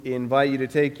Invite you to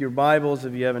take your Bibles,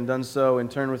 if you haven't done so,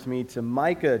 and turn with me to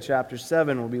Micah chapter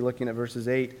 7. We'll be looking at verses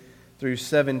 8 through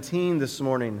 17 this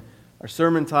morning. Our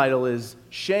sermon title is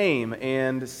Shame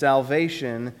and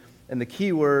Salvation, and the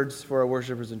key words for our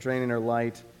worshipers in training are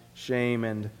light, shame,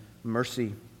 and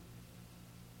mercy.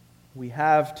 We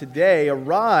have today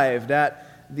arrived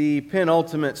at the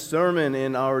penultimate sermon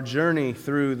in our journey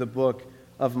through the book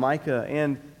of Micah,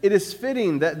 and it is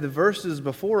fitting that the verses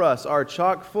before us are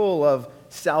chock full of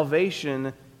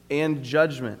salvation and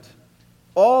judgment.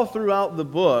 All throughout the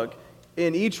book,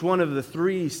 in each one of the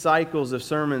three cycles of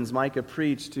sermons Micah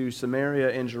preached to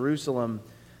Samaria and Jerusalem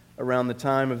around the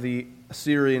time of the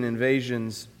Assyrian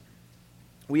invasions,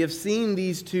 we have seen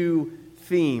these two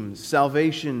themes,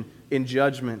 salvation and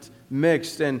judgment,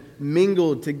 mixed and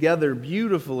mingled together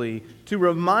beautifully to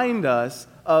remind us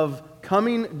of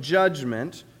coming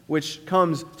judgment, which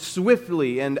comes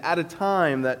swiftly and at a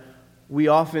time that we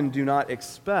often do not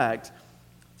expect.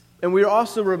 And we are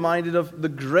also reminded of the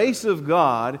grace of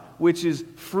God, which is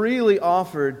freely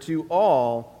offered to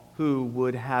all who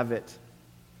would have it.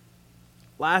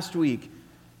 Last week,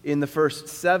 in the first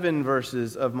 7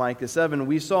 verses of Micah 7,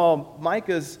 we saw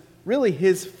Micah's, really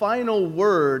his final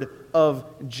word of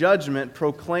judgment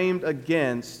proclaimed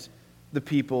against the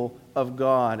people of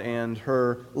God and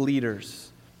her leaders.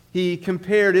 He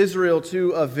compared Israel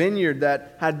to a vineyard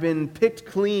that had been picked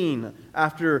clean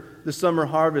after the summer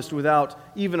harvest without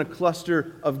even a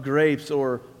cluster of grapes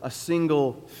or a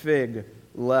single fig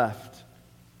left.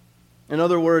 In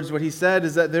other words, what he said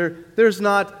is that there's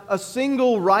not a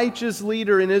single righteous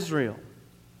leader in Israel.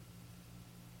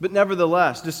 But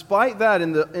nevertheless, despite that,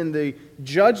 in the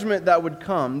judgment that would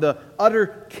come, the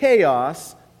utter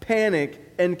chaos, panic,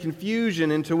 and confusion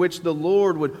into which the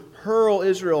Lord would hurl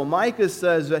Israel, Micah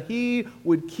says that he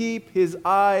would keep his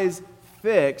eyes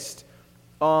fixed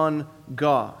on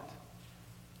God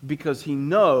because he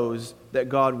knows that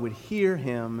God would hear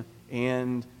him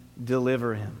and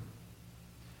deliver him.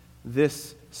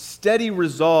 This steady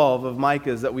resolve of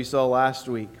Micah's that we saw last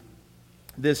week,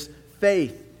 this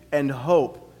faith and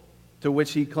hope to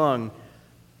which he clung,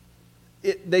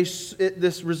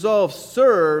 this resolve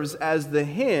serves as the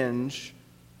hinge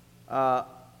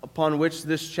upon which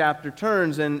this chapter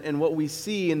turns, and what we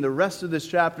see in the rest of this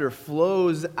chapter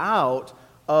flows out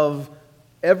of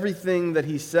everything that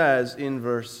he says in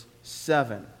verse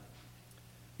 7.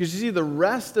 Because you see, the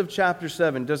rest of chapter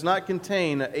 7 does not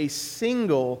contain a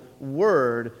single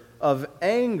word of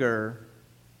anger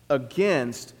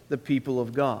against the people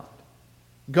of God.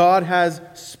 God has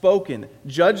spoken.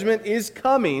 Judgment is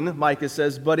coming, Micah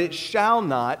says, but it shall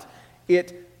not,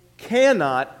 it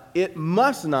cannot, it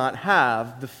must not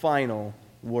have the final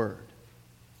word.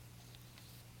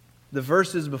 The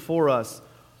verses before us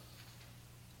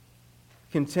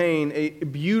contain a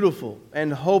beautiful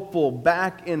and hopeful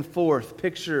back and forth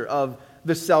picture of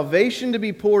the salvation to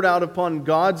be poured out upon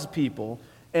God's people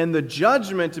and the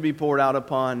judgment to be poured out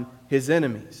upon his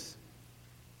enemies.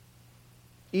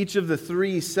 Each of the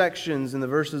three sections in the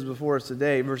verses before us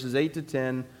today, verses 8 to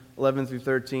 10, 11 through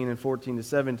 13, and 14 to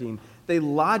 17, they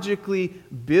logically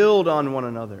build on one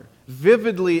another,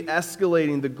 vividly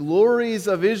escalating the glories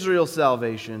of Israel's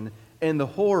salvation and the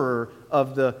horror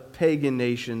of the pagan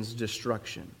nation's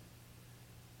destruction.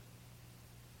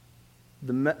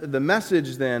 The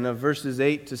message then of verses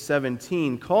 8 to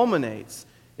 17 culminates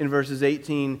in verses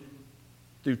 18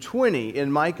 through 20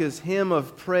 in Micah's hymn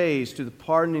of praise to the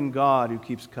pardoning God who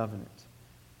keeps covenant.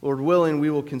 Lord willing,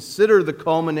 we will consider the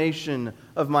culmination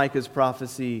of Micah's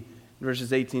prophecy,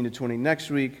 verses 18 to 20 next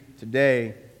week.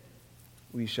 Today,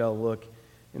 we shall look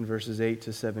in verses 8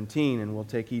 to 17, and we'll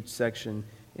take each section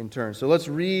in turn. So let's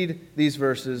read these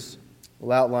verses.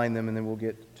 We'll outline them, and then we'll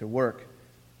get to work.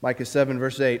 Micah 7,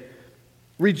 verse 8.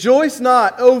 Rejoice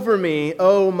not over me,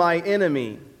 O my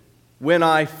enemy. When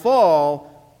I fall,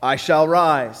 I shall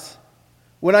rise.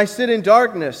 When I sit in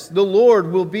darkness, the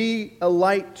Lord will be a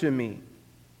light to me.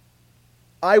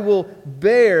 I will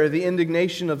bear the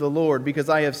indignation of the Lord because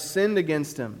I have sinned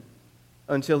against him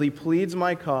until he pleads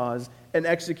my cause and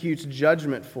executes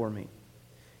judgment for me.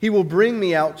 He will bring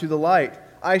me out to the light.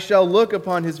 I shall look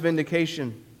upon his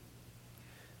vindication.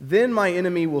 Then my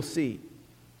enemy will see,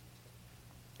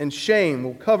 and shame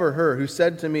will cover her who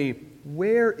said to me,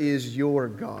 "Where is your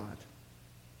God?"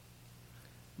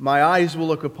 My eyes will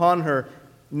look upon her.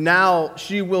 Now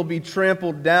she will be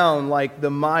trampled down like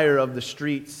the mire of the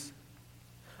streets.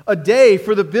 A day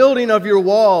for the building of your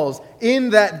walls.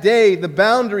 In that day the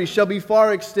boundary shall be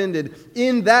far extended.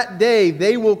 In that day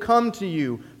they will come to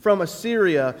you from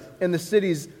Assyria and the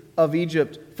cities of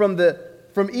Egypt,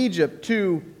 from Egypt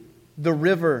to the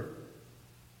river,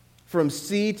 from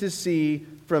sea to sea,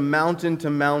 from mountain to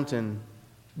mountain,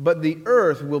 but the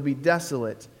earth will be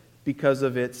desolate because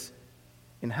of its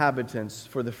inhabitants,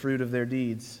 for the fruit of their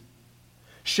deeds.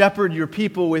 Shepherd your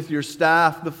people with your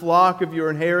staff, the flock of your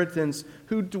inheritance,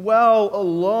 who dwell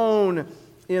alone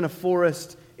in a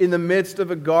forest, in the midst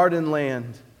of a garden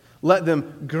land. Let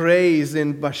them graze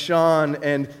in Bashan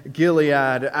and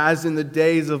Gilead, as in the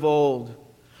days of old.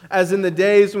 As in the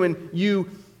days when you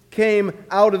came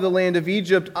out of the land of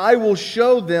Egypt, I will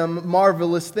show them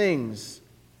marvelous things.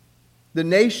 The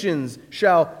nations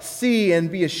shall see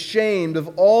and be ashamed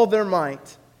of all their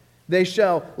might. They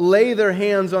shall lay their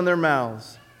hands on their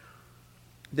mouths.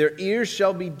 Their ears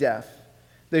shall be deaf.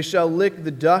 They shall lick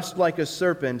the dust like a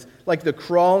serpent, like the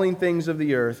crawling things of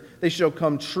the earth. They shall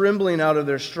come trembling out of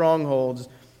their strongholds.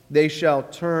 They shall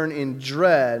turn in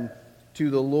dread to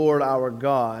the Lord our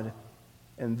God,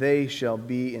 and they shall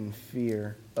be in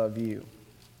fear of you.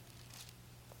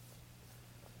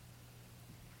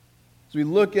 As we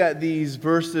look at these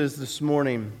verses this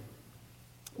morning,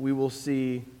 we will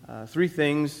see three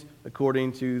things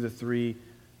according to the three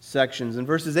sections. In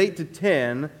verses 8 to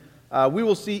 10, we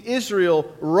will see Israel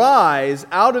rise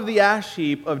out of the ash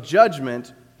heap of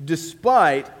judgment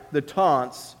despite the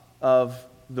taunts of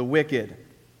the wicked.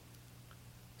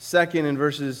 Second, in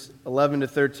verses 11 to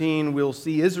 13, we'll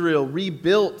see Israel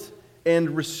rebuilt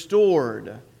and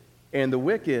restored, and the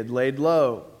wicked laid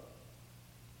low.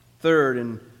 Third,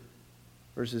 in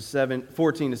verses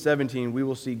 14 to 17, we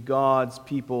will see God's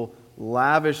people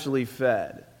lavishly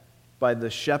fed by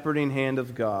the shepherding hand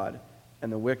of God,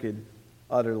 and the wicked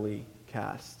utterly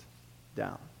cast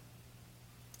down.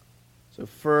 So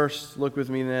first, look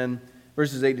with me then,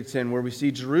 verses 8 to 10, where we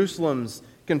see Jerusalem's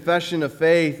confession of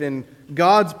faith and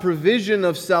God's provision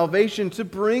of salvation to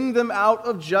bring them out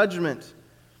of judgment.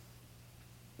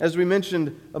 As we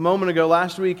mentioned a moment ago,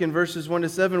 last week in verses 1 to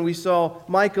 7, we saw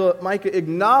Micah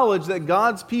acknowledge that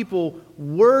God's people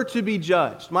were to be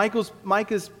judged.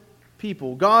 Micah's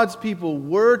people, God's people,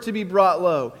 were to be brought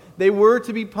low. They were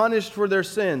to be punished for their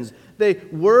sins. They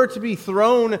were to be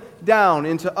thrown down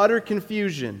into utter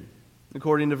confusion,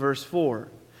 according to verse 4.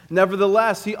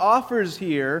 Nevertheless, he offers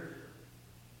here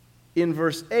in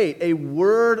verse 8 a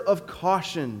word of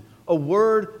caution, a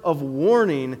word of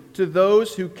warning to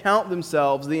those who count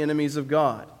themselves the enemies of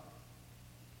God.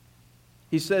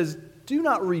 He says, "Do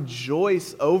not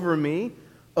rejoice over me,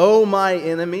 O my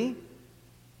enemy."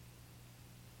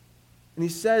 And he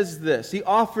says this, he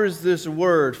offers this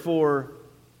word for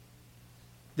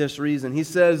this reason. He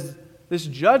says, this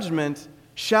judgment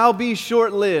shall be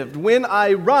short-lived. When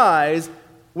I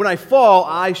fall,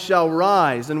 I shall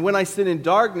rise. And when I sit in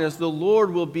darkness, the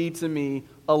Lord will be to me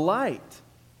a light.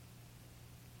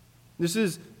 This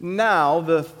is now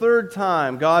the third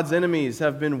time God's enemies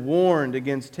have been warned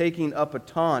against taking up a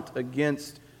taunt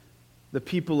against the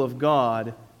people of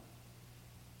God.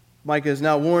 Micah has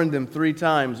now warned them 3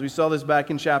 times. We saw this back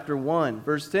in chapter 1.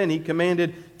 Verse 10, he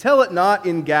commanded, "Tell it not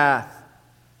in Gath."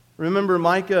 Remember,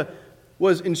 Micah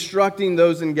was instructing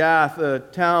those in Gath, a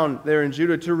town there in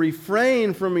Judah, to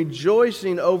refrain from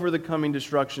rejoicing over the coming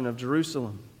destruction of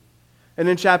Jerusalem. And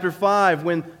in chapter 5,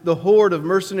 when the horde of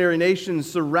mercenary nations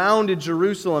surrounded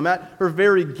Jerusalem at her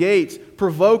very gates,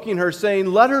 provoking her,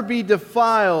 saying, "Let her be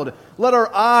defiled, let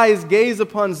our eyes gaze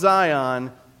upon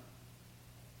Zion,"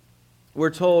 we're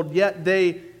told, yet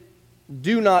they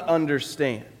do not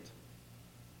understand.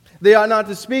 They ought not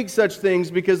to speak such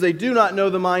things because they do not know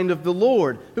the mind of the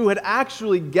Lord, who had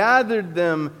actually gathered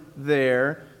them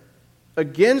there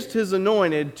against His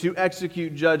anointed to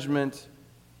execute judgment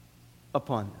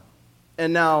upon them.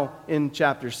 And now in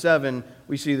chapter 7,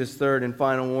 we see this third and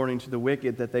final warning to the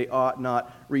wicked that they ought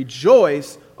not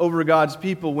rejoice over God's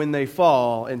people when they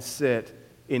fall and sit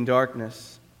in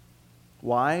darkness.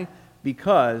 Why?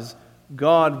 Because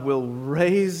God will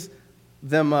raise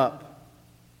them up,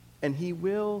 and He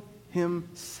will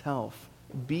Himself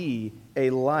be a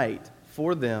light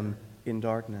for them in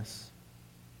darkness.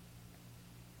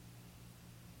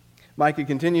 Micah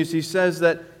continues, he says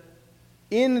that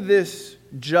in this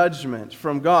judgment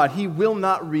from God, He will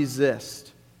not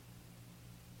resist.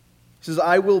 He says,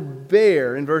 "I will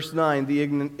bear," in verse 9, "the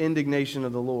indignation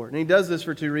of the Lord." And He does this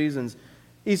for 2 reasons.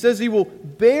 He says He will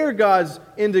bear God's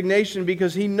indignation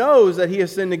because He knows that He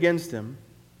has sinned against Him.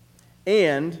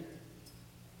 And,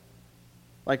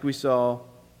 like we saw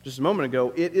just a moment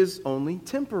ago, it is only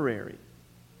temporary.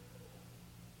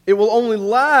 It will only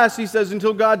last, he says,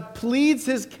 until God pleads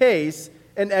His case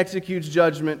and executes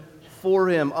judgment for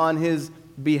him on His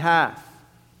behalf.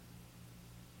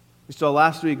 We saw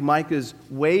last week Micah's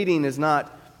waiting is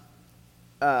not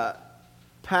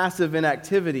passive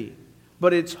inactivity,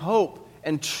 but it's hope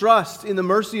and trust in the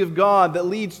mercy of God that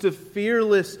leads to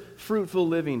fearless, fruitful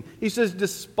living. He says,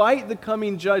 despite the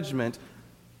coming judgment,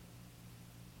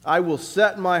 I will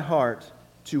set my heart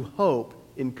to hope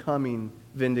in coming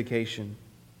vindication.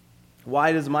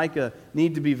 Why does Micah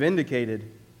need to be vindicated?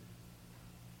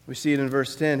 We see it in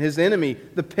verse 10. His enemy,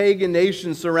 the pagan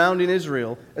nation surrounding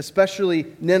Israel, especially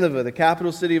Nineveh, the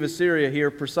capital city of Assyria here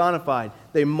personified,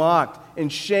 they mocked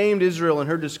and shamed Israel in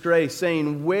her disgrace,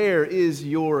 saying, "Where is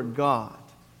your God?"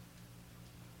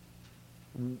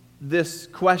 This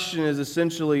question is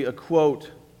essentially a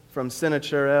quote from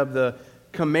Sennacherib, the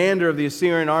commander of the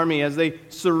Assyrian army, as they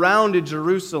surrounded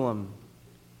Jerusalem.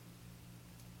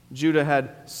 Judah had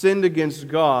sinned against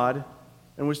God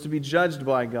and was to be judged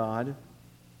by God.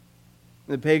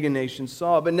 The pagan nation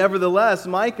saw it. But nevertheless,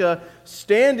 Micah,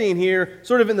 standing here,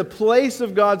 sort of in the place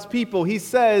of God's people, he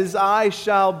says, I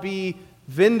shall be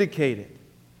vindicated.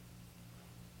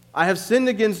 I have sinned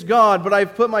against God, but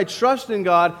I've put my trust in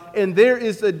God, and there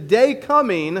is a day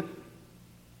coming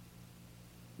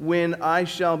when I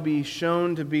shall be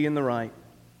shown to be in the right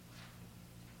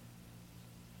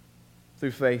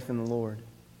through faith in the Lord.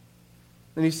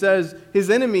 And he says his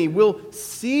enemy will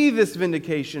see this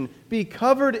vindication, be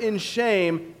covered in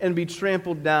shame, and be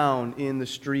trampled down in the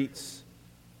streets.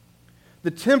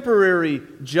 The temporary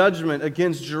judgment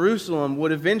against Jerusalem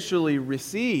would eventually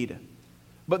recede,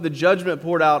 but the judgment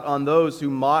poured out on those who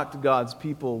mocked God's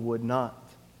people would not.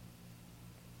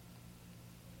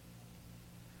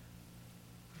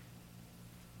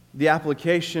 The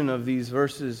application of these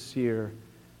verses here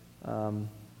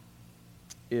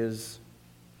is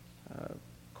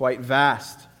quite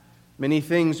vast. Many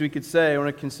things we could say. I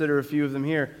want to consider a few of them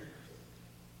here.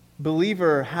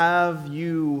 Believer, have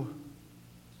you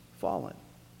fallen?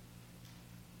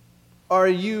 Are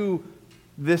you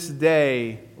this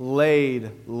day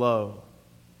laid low?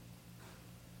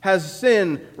 Has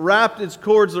sin wrapped its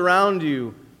cords around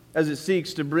you as it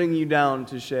seeks to bring you down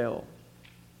to Sheol?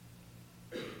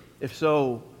 If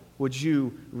so, would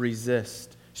you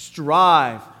resist?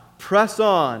 Strive, press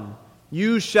on.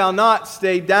 You shall not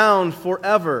stay down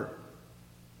forever.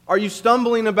 Are you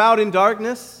stumbling about in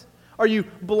darkness? Are you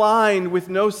blind with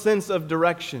no sense of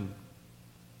direction?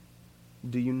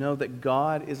 Do you know that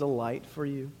God is a light for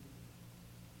you?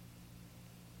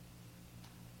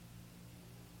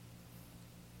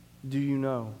 Do you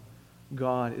know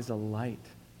God is a light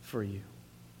for you?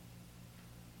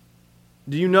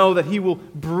 Do you know that He will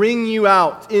bring you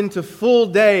out into full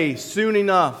day soon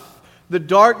enough? The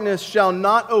darkness shall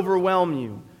not overwhelm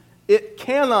you. It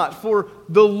cannot, for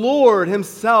the Lord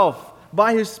Himself,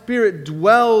 by His Spirit,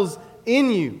 dwells in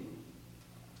you.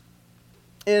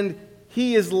 And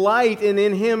He is light, and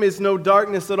in Him is no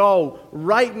darkness at all.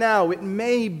 Right now, it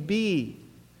may be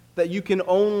that you can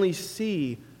only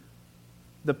see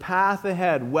the path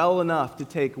ahead well enough to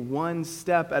take one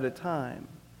step at a time.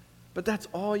 But that's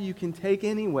all you can take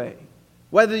anyway.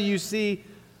 Whether you see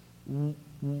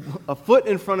a foot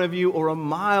in front of you or a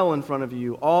mile in front of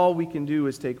you, all we can do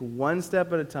is take one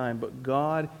step at a time. But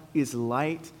God is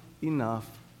light enough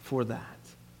for that.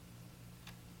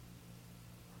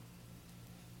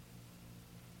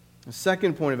 The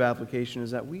second point of application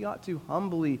is that we ought to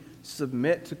humbly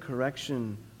submit to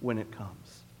correction when it comes.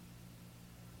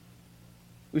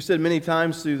 We've said many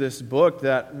times through this book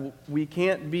that we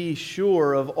can't be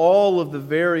sure of all of the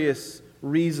various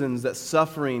reasons that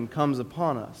suffering comes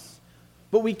upon us.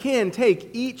 But we can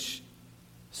take each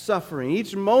suffering,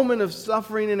 each moment of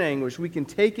suffering and anguish, we can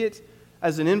take it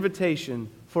as an invitation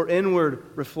for inward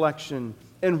reflection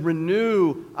and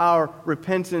renew our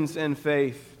repentance and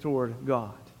faith toward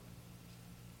God.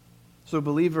 So,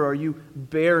 believer, are you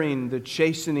bearing the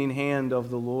chastening hand of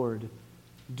the Lord?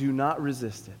 Do not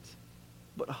resist it,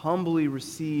 but humbly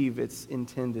receive its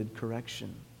intended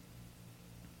correction.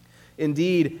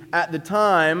 Indeed, at the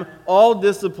time, all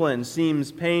discipline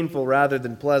seems painful rather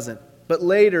than pleasant, but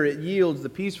later it yields the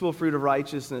peaceful fruit of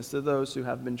righteousness to those who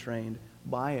have been trained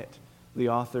by it, the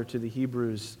author to the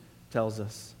Hebrews tells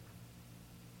us.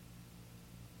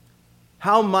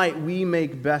 How might we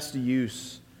make best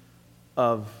use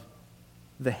of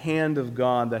the hand of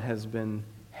God that has been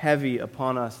heavy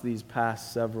upon us these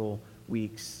past several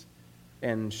weeks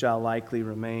and shall likely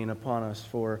remain upon us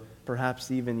for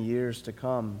perhaps even years to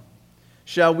come?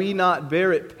 Shall we not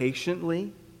bear it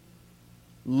patiently,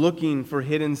 looking for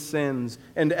hidden sins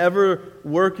and ever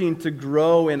working to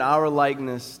grow in our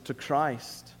likeness to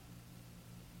Christ?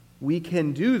 We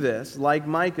can do this, like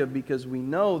Micah, because we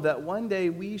know that one day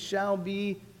we shall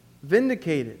be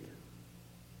vindicated.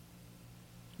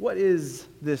 What is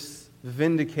this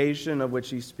vindication of which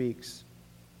he speaks?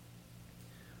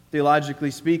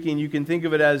 Theologically speaking, you can think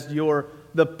of it as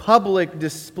the public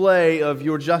display of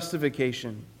your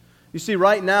justification. You see,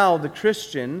 right now, the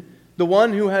Christian, the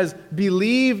one who has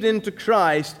believed into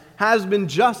Christ, has been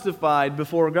justified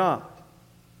before God.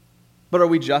 But are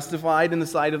we justified in the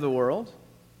sight of the world?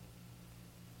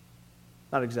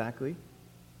 Not exactly.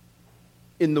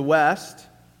 In the West,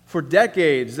 for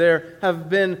decades, there have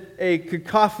been a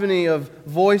cacophony of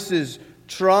voices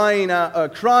crying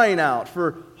out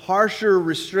for harsher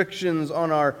restrictions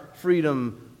on our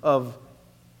freedom of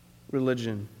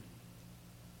religion.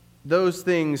 Those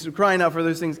things, crying out for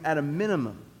those things at a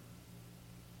minimum.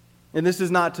 And this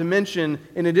is not to mention,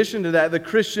 in addition to that, the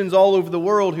Christians all over the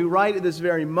world who right at this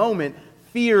very moment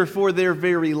fear for their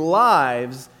very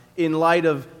lives in light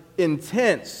of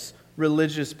intense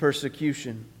religious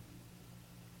persecution.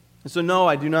 And so no,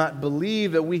 I do not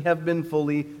believe that we have been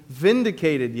fully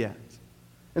vindicated yet.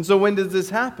 And so when does this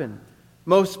happen?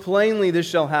 Most plainly, this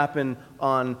shall happen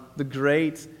on the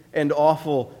great and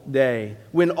awful day,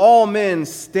 when all men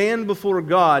stand before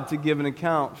God to give an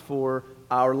account for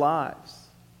our lives.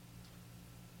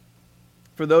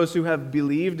 For those who have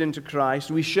believed into Christ,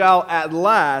 we shall at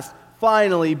last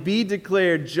finally be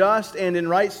declared just and in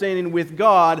right standing with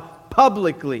God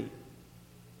publicly.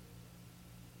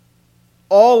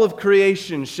 All of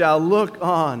creation shall look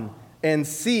on and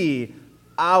see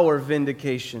our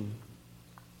vindication.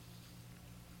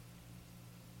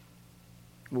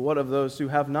 What of those who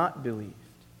have not believed?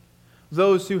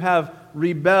 Those who have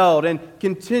rebelled and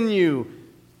continue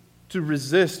to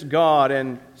resist God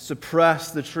and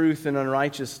suppress the truth in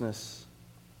unrighteousness.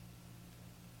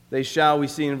 They shall, we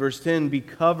see in verse 10, be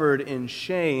covered in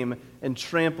shame and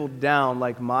trampled down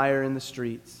like mire in the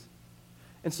streets.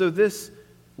 And so this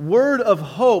word of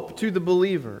hope to the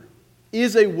believer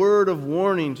is a word of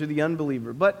warning to the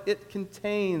unbeliever, but it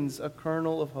contains a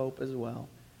kernel of hope as well.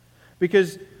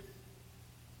 Because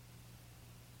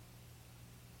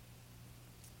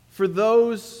for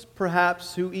those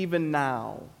perhaps who even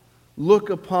now look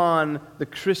upon the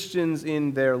Christians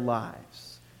in their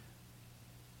lives,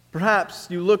 perhaps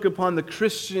you look upon the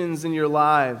Christians in your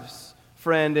lives,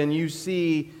 friend, and you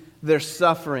see their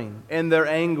suffering and their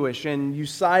anguish, and you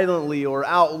silently or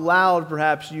out loud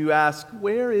perhaps you ask,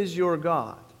 where is your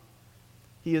God?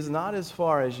 He is not as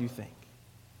far as you think.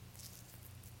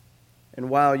 And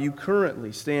while you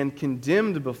currently stand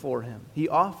condemned before Him, He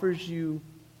offers you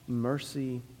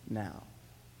mercy now.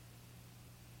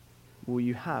 Will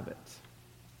you have it?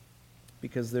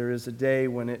 Because there is a day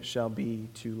when it shall be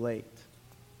too late.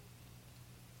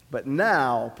 But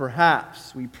now,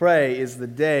 perhaps, we pray, is the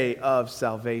day of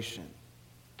salvation.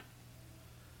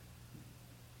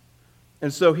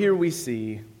 And so here we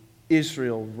see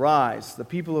Israel rise, the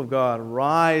people of God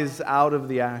rise out of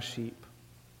the ash heap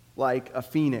like a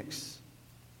phoenix,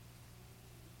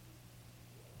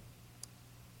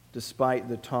 despite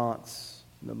the taunts,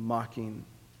 the mocking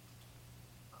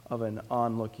of an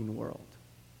onlooking world.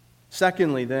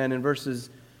 Secondly, then, in verses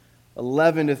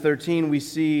 11 to 13, we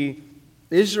see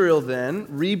Israel then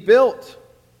rebuilt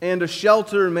and a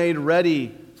shelter made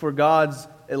ready for God's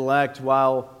elect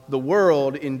while the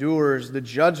world endures the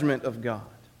judgment of God.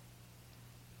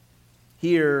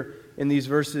 Here in these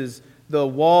verses, the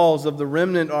walls of the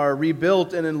remnant are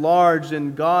rebuilt and enlarged,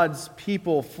 and God's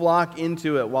people flock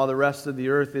into it while the rest of the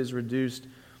earth is reduced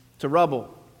to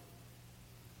rubble.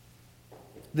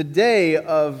 The day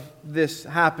of this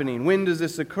happening, when does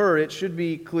this occur? It should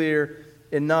be clear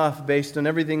enough based on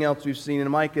everything else we've seen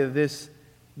in Micah. This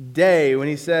day, when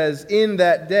he says, in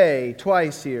that day,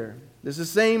 twice here. This is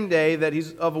the same day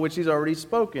of which he's already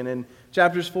spoken. In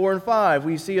chapters 4 and 5,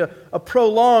 we see a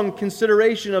prolonged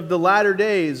consideration of the latter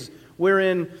days,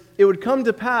 wherein it would come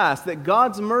to pass that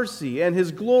God's mercy and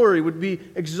His glory would be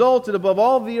exalted above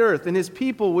all the earth, and His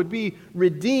people would be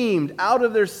redeemed out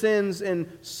of their sins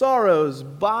and sorrows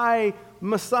by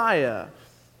Messiah.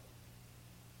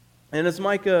 And as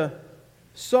Micah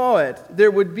saw it,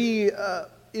 there would be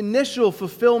initial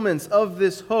fulfillments of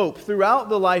this hope throughout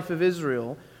the life of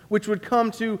Israel, which would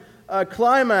come to a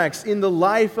climax in the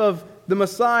life of the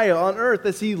Messiah on earth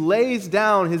as He lays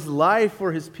down His life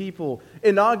for His people,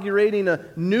 inaugurating a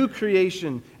new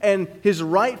creation and His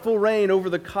rightful reign over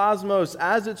the cosmos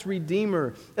as its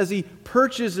Redeemer, as He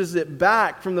purchases it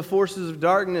back from the forces of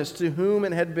darkness to whom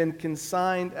it had been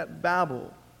consigned at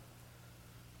Babel.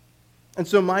 And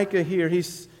so Micah here,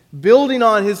 he's building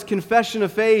on his confession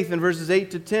of faith in verses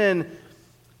 8 to 10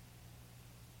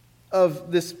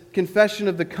 of this confession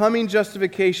of the coming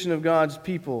justification of God's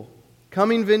people,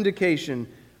 coming vindication,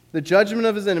 the judgment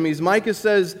of His enemies. Micah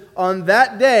says, on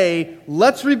that day,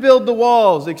 let's rebuild the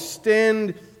walls,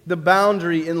 extend the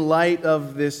boundary in light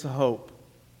of this hope.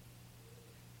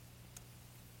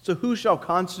 So who shall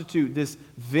constitute this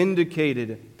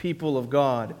vindicated people of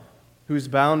God, whose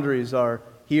boundaries are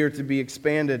here to be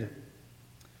expanded?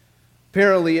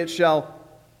 Apparently it shall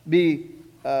be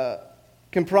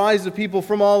comprised of people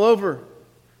from all over.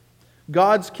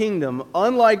 God's kingdom,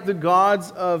 unlike the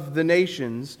gods of the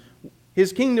nations,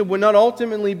 His kingdom would not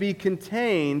ultimately be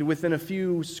contained within a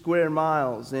few square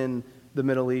miles in the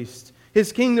Middle East.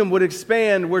 His kingdom would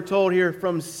expand, we're told here,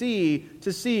 from sea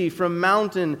to sea, from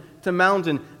mountain to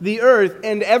mountain. The earth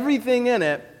and everything in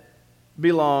it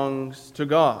belongs to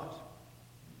God.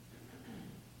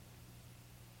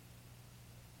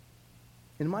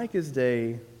 In Micah's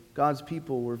day, God's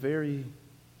people were very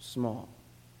small.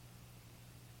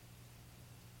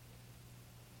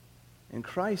 In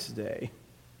Christ's day,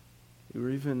 we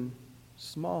were even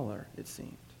smaller, it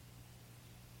seemed.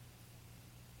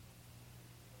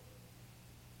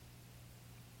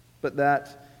 But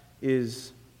that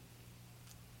is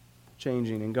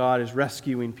changing, and God is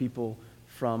rescuing people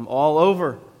from all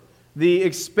over. The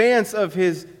expanse of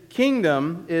His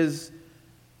kingdom is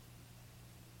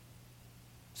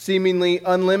seemingly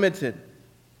unlimited.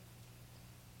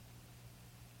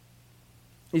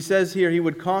 He says here He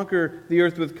would conquer the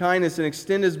earth with kindness and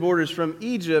extend His borders from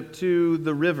Egypt to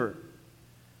the river.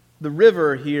 The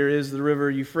river here is the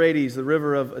river Euphrates, the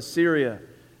river of Assyria.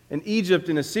 And Egypt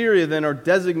and Assyria then are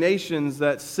designations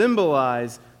that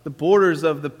symbolize the borders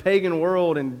of the pagan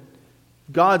world and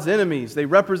God's enemies. They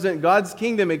represent God's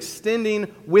kingdom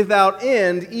extending without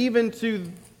end even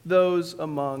to those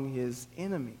among His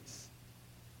enemies.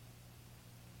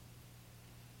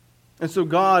 And so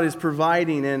God is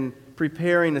providing and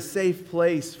preparing a safe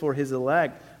place for His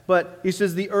elect. But He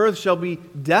says the earth shall be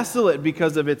desolate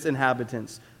because of its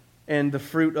inhabitants and the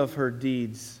fruit of her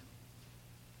deeds.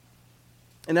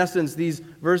 In essence, these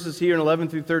verses here in 11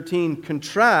 through 13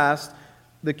 contrast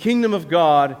the kingdom of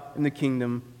God and the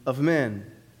kingdom of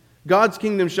men. God's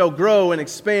kingdom shall grow and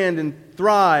expand and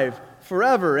thrive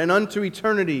forever and unto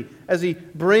eternity as He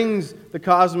brings the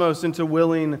cosmos into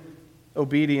willing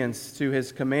obedience to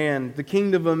His command. The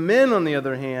kingdom of men, on the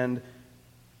other hand,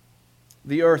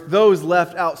 the earth, those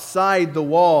left outside the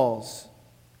walls,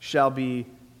 shall be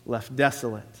left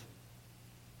desolate.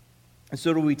 And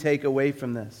so do we take away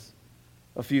from this?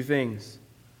 A few things.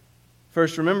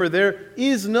 First, remember, there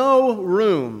is no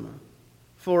room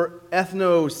for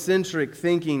ethnocentric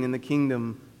thinking in the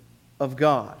kingdom of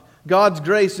God. God's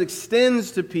grace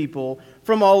extends to people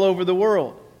from all over the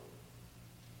world.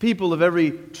 People of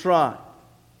every tribe,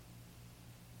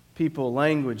 people,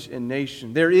 language, and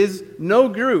nation. There is no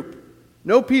group,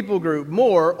 no people group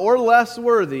more or less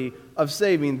worthy of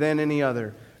saving than any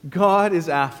other. God is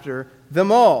after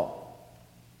them all.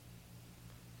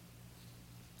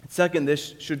 Second,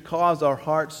 this should cause our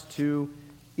hearts to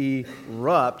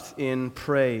erupt in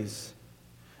praise.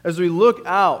 As we look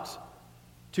out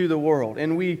to the world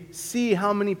and we see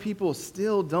how many people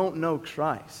still don't know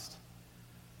Christ,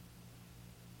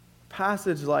 a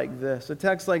passage like this, a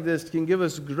text like this can give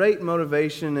us great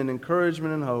motivation and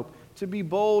encouragement and hope to be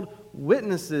bold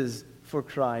witnesses for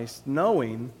Christ,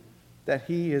 knowing that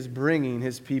He is bringing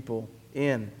His people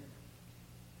in.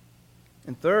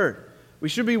 And third, we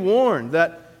should be warned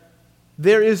that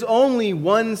there is only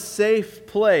one safe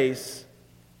place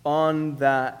on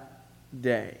that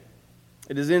day.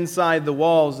 It is inside the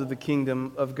walls of the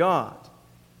kingdom of God.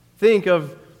 Think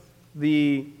of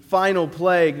the final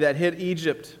plague that hit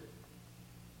Egypt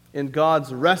in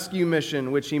God's rescue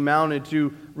mission, which He mounted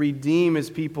to redeem His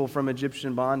people from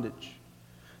Egyptian bondage.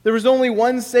 There was only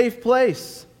one safe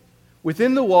place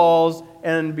within the walls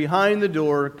and behind the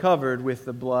door, covered with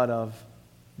the blood of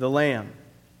the Lamb.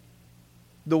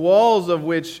 The walls of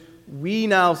which we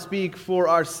now speak for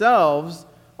ourselves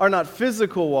are not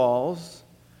physical walls,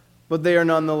 but they are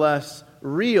nonetheless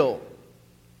real.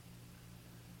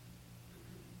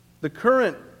 The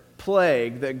current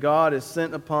plague that God has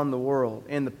sent upon the world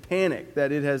and the panic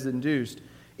that it has induced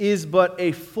is but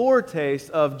a foretaste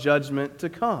of judgment to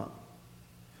come.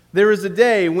 There is a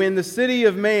day when the city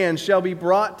of man shall be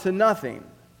brought to nothing.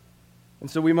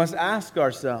 And so we must ask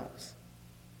ourselves,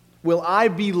 will I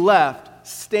be left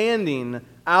standing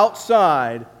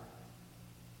outside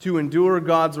to endure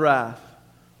God's wrath,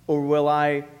 or will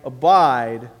I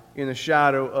abide in the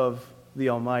shadow of the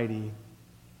Almighty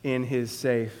in His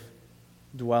safe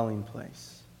dwelling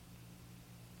place?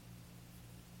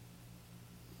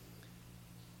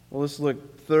 Well, let's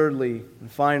look thirdly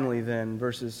and finally then,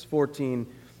 verses 14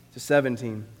 to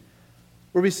 17,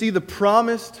 where we see the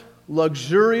promised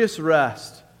luxurious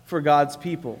rest for God's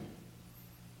people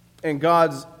and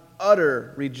God's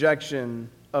utter rejection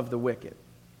of the wicked.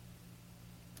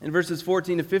 In verses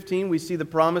 14 to 15, we see the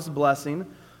promised blessing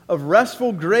of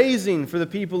restful grazing for the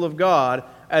people of God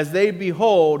as they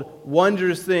behold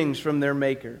wondrous things from their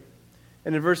Maker.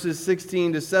 And in verses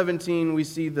 16 to 17, we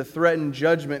see the threatened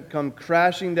judgment come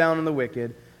crashing down on the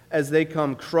wicked as they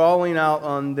come crawling out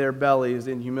on their bellies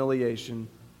in humiliation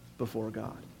before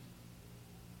God.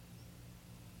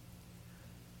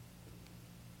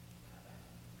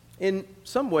 In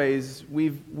some ways,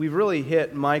 we've really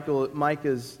hit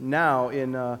Micah's now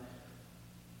in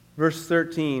verse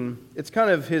 13. It's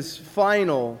kind of his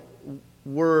final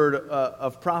word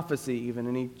of prophecy even,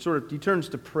 and he turns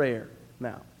to prayer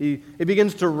now. He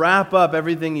begins to wrap up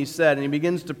everything he said, and he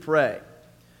begins to pray.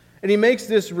 And he makes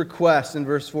this request in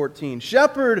verse 14.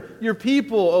 Shepherd your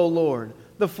people, O Lord,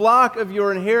 the flock of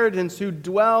your inheritance who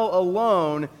dwell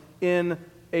alone in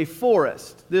a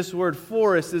forest. This word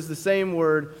forest is the same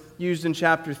word used in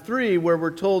chapter 3, where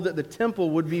we're told that the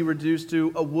temple would be reduced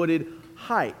to a wooded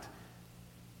height.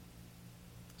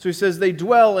 So he says they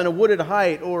dwell in a wooded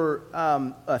height or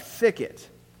a thicket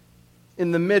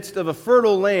in the midst of a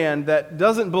fertile land that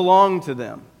doesn't belong to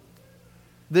them.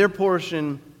 Their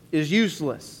portion is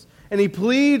useless. And he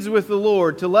pleads with the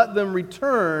Lord to let them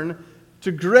return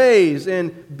to graze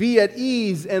and be at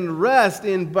ease and rest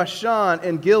in Bashan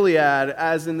and Gilead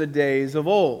as in the days of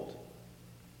old.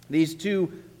 These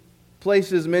two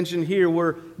places mentioned here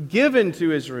were given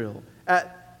to Israel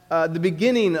at the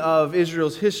beginning of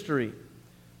Israel's history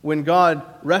when God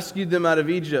rescued them out of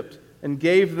Egypt and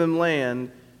gave them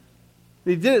land.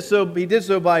 He did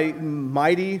so by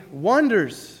mighty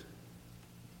wonders.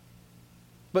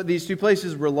 But these two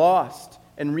places were lost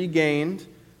and regained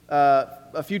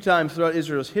a few times throughout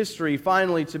Israel's history,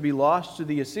 finally to be lost to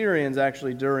the Assyrians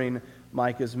actually during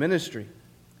Micah's ministry.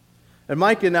 And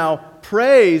Micah now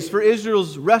prays for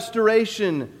Israel's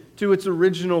restoration to its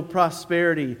original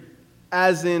prosperity,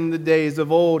 as in the days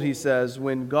of old, he says,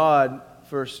 when God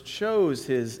first chose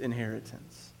his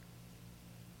inheritance.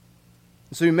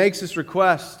 And so he makes this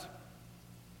request,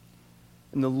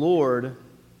 and the Lord,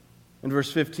 in verse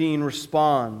 15,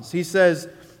 responds. He says,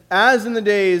 as in the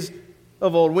days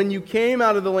of old, when you came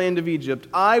out of the land of Egypt,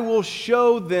 I will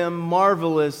show them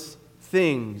marvelous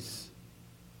things.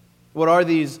 What are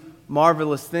these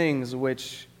marvelous things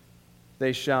which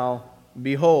they shall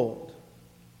behold?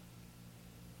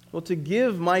 Well, to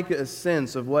give Micah a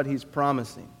sense of what he's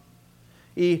promising,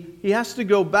 he has to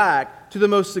go back to the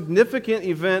most significant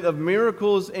event of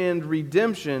miracles and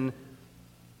redemption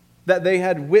that they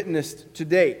had witnessed to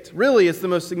date. Really, it's the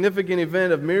most significant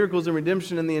event of miracles and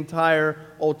redemption in the entire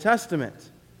Old Testament.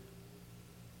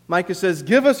 Micah says,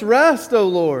 give us rest, O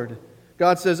Lord.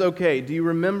 God says, okay, do you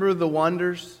remember the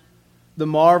wonders, the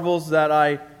marvels that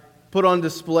I put on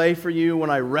display for you when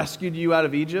I rescued you out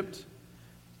of Egypt?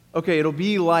 Okay, it'll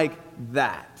be like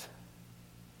that,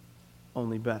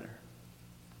 only better.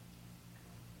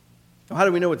 How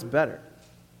do we know it's better?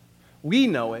 We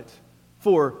know it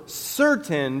for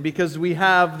certain because we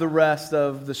have the rest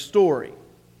of the story.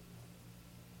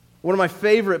 One of my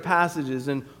favorite passages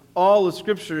in all of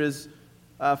Scripture is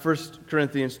 1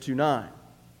 Corinthians 2:9.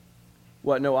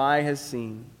 What no eye has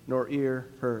seen, nor ear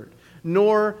heard,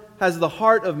 nor has the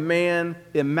heart of man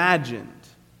imagined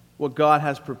what God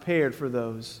has prepared for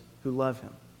those who love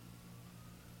Him.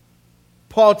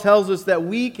 Paul tells us that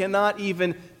we cannot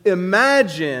even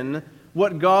imagine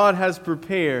what God has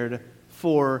prepared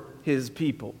for His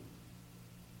people.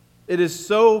 It is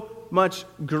so much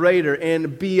greater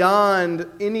and beyond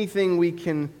anything we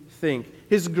can think.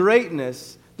 His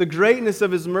greatness, the greatness of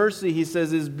His mercy, he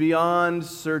says, is beyond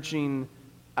searching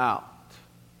out.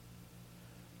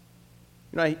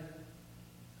 I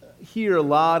hear a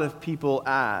lot of people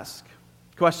ask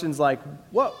questions like,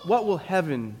 what will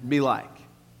heaven be like?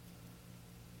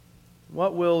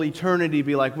 What will eternity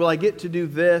be like? Will I get to do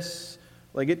this?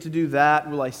 Will I get to do that?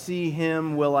 Will I see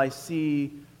Him? Will I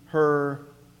see her?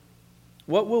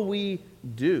 What will we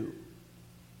do?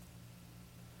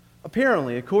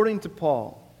 Apparently, according to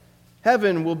Paul,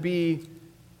 heaven will be,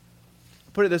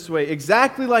 put it this way,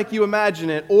 exactly like you imagine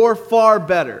it, or far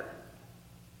better.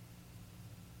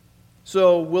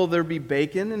 So, will there be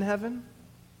bacon in heaven?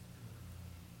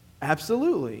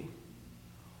 Absolutely.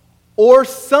 Or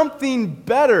something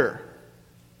better.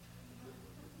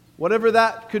 Whatever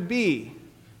that could be.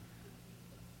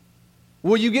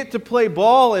 Will you get to play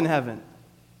ball in heaven?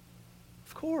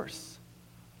 Of course.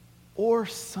 Or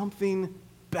something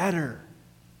better.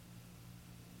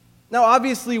 Now,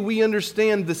 obviously, we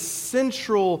understand the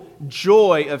central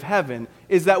joy of heaven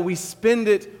is that we spend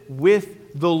it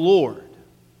with the Lord.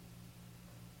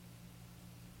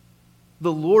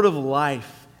 The Lord of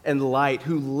life and light,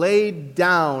 who laid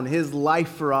down His life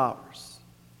for ours.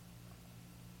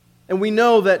 And we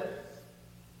know that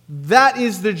That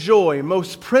is the joy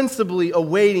most principally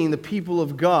awaiting the people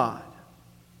of God.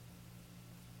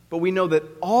 But we know that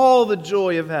all the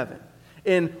joy of heaven,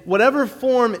 in whatever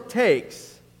form it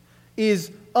takes,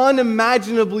 is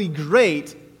unimaginably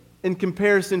great in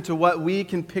comparison to what we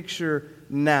can picture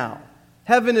now.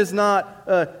 Heaven is not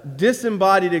a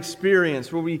disembodied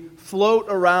experience where we float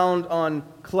around on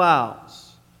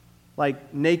clouds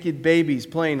like naked babies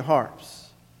playing harps.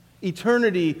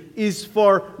 Eternity is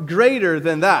far greater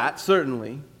than that,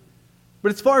 certainly,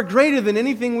 but it's far greater than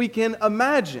anything we can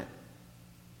imagine.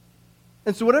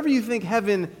 And so whatever you think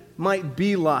heaven might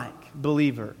be like,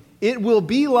 believer, it will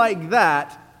be like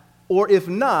that, or if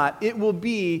not, it will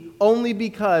be only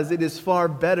because it is far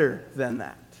better than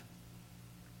that.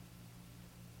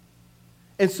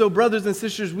 And so, brothers and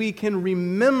sisters, we can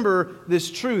remember this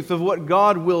truth of what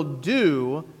God will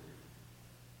do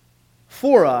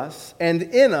for us and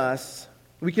in us.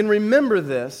 We can remember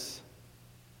this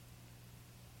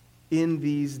in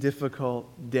these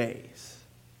difficult days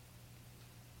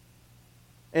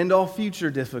and all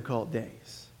future difficult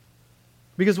days.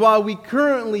 Because while we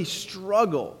currently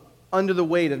struggle under the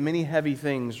weight of many heavy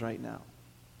things right now,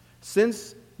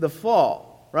 since the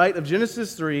fall, right, of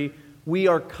Genesis 3, we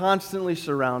are constantly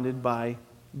surrounded by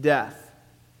death.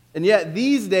 And yet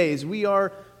these days we are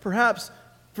perhaps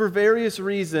for various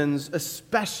reasons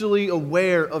especially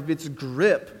aware of its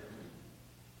grip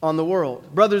on the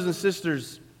world. Brothers and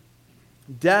sisters,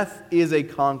 death is a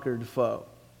conquered foe.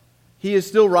 He is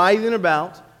still writhing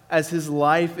about as his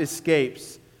life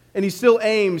escapes, and he still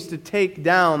aims to take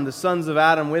down the sons of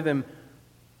Adam with him.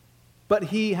 But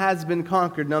he has been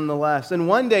conquered nonetheless. And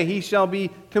one day he shall be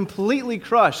completely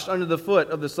crushed under the foot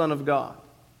of the Son of God.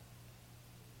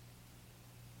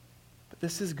 But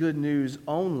this is good news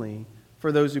only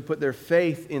for those who put their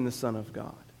faith in the Son of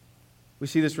God. We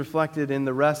see this reflected in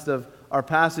the rest of our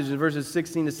passage in verses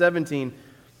 16 to 17.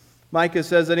 Micah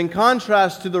says that in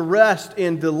contrast to the rest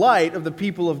and delight of the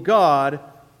people of God,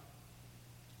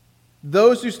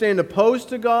 those who stand opposed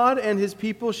to God and His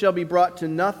people shall be brought to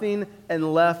nothing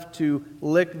and left to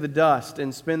lick the dust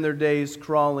and spend their days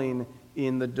crawling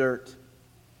in the dirt.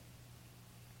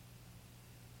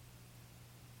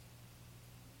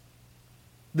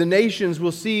 The nations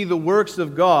will see the works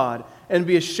of God and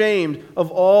be ashamed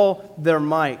of all their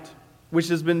might, which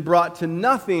has been brought to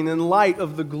nothing in light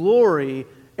of the glory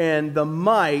and the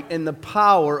might and the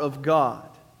power of God.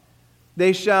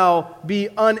 They shall be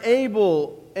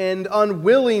unable and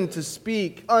unwilling to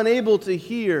speak, unable to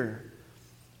hear.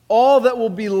 All that will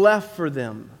be left for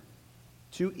them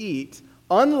to eat,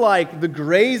 unlike the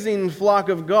grazing flock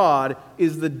of God,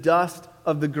 is the dust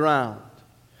of the ground.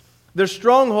 Their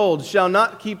strongholds shall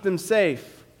not keep them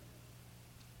safe,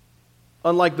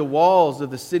 unlike the walls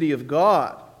of the city of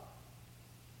God.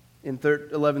 In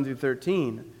 11 through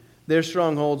 13, their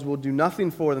strongholds will do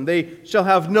nothing for them. They shall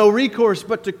have no recourse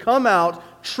but to come out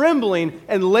trembling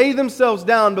and lay themselves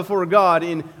down before God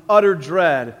in utter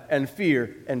dread and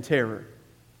fear and terror.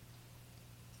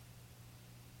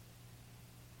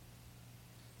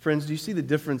 Friends, do you see the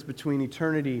difference between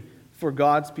eternity for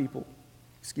God's people,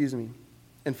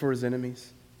 and for His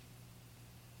enemies?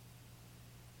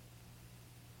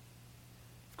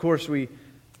 Of course, we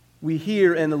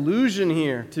hear an allusion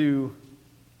here to,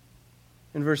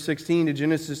 in verse 16, to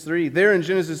Genesis 3. There in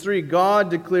Genesis 3, God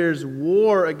declares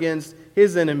war against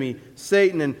His enemy,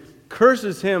 Satan, and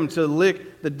curses him to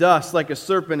lick the dust like a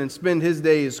serpent and spend his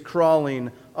days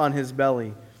crawling on his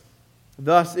belly.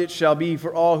 Thus it shall be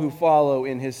for all who follow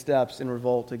in his steps in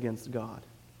revolt against God.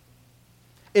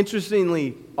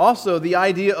 Interestingly, also, the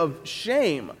idea of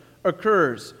shame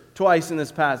occurs twice in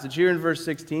this passage, here in verse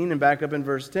 16 and back up in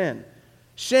verse 10.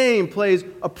 Shame plays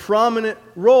a prominent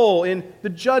role in the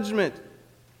judgment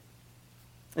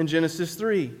in Genesis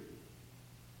 3.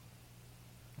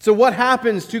 So what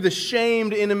happens to the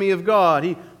shamed enemy of God?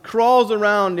 He crawls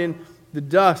around in the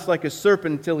dust like a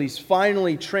serpent until he's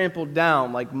finally trampled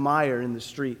down like mire in the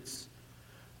streets.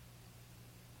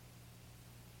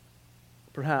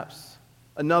 Perhaps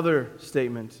another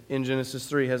statement in Genesis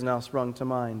 3 has now sprung to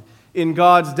mind. In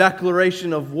God's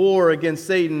declaration of war against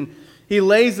Satan, He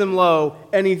lays him low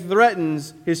and He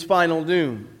threatens his final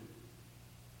doom.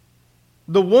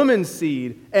 The woman's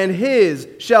seed and his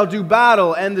shall do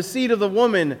battle, and the seed of the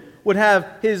woman would have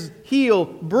his heel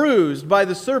bruised by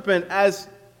the serpent as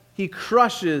he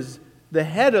crushes the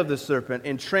head of the serpent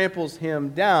and tramples him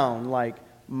down like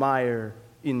mire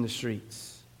in the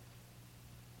streets.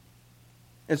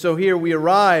 And so here we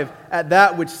arrive at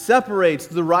that which separates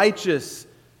the righteous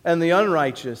and the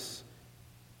unrighteous.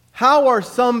 How are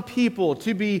some people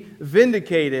to be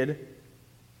vindicated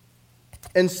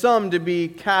and some to be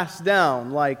cast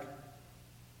down like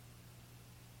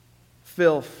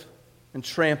filth and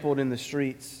trampled in the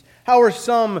streets? How are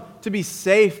some to be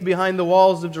safe behind the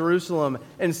walls of Jerusalem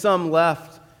and some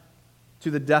left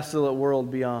to the desolate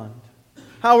world beyond?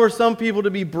 How are some people to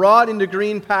be brought into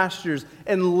green pastures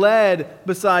and led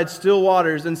beside still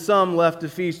waters, and some left to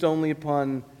feast only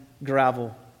upon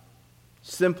gravel?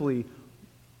 Simply,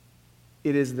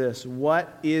 it is this: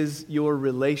 what is your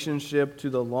relationship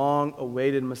to the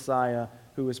long-awaited Messiah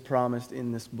who is promised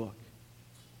in this book?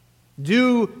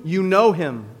 Do you know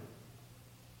him?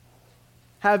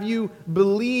 Have you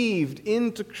believed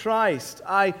into Christ?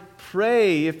 I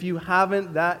pray, if you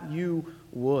haven't, that you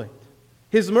would.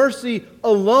 His mercy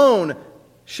alone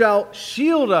shall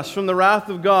shield us from the wrath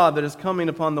of God that is coming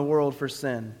upon the world for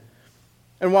sin.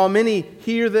 And while many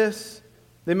hear this,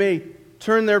 they may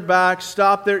turn their backs,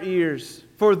 stop their ears.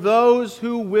 For those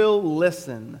who will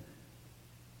listen,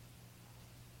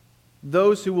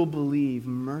 those who will believe,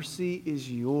 mercy is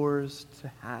yours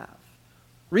to have.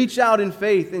 Reach out in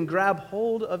faith and grab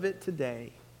hold of it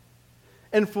today.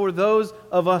 And for those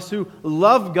of us who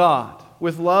love God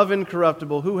with love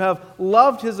incorruptible, who have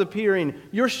loved His appearing,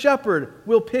 your shepherd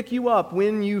will pick you up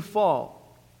when you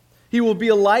fall. He will be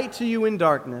a light to you in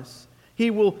darkness.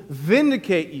 He will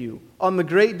vindicate you on the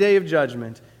great day of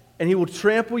judgment, and He will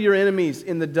trample your enemies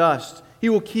in the dust. He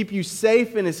will keep you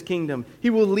safe in His kingdom. He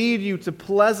will lead you to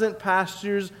pleasant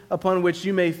pastures upon which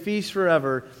you may feast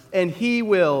forever, and He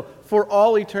will, for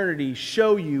all eternity,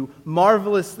 show you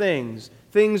marvelous things,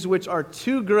 things which are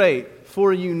too great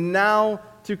for you now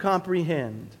to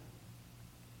comprehend.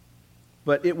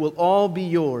 But it will all be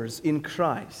yours in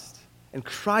Christ, and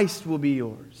Christ will be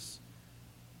yours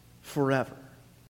forever.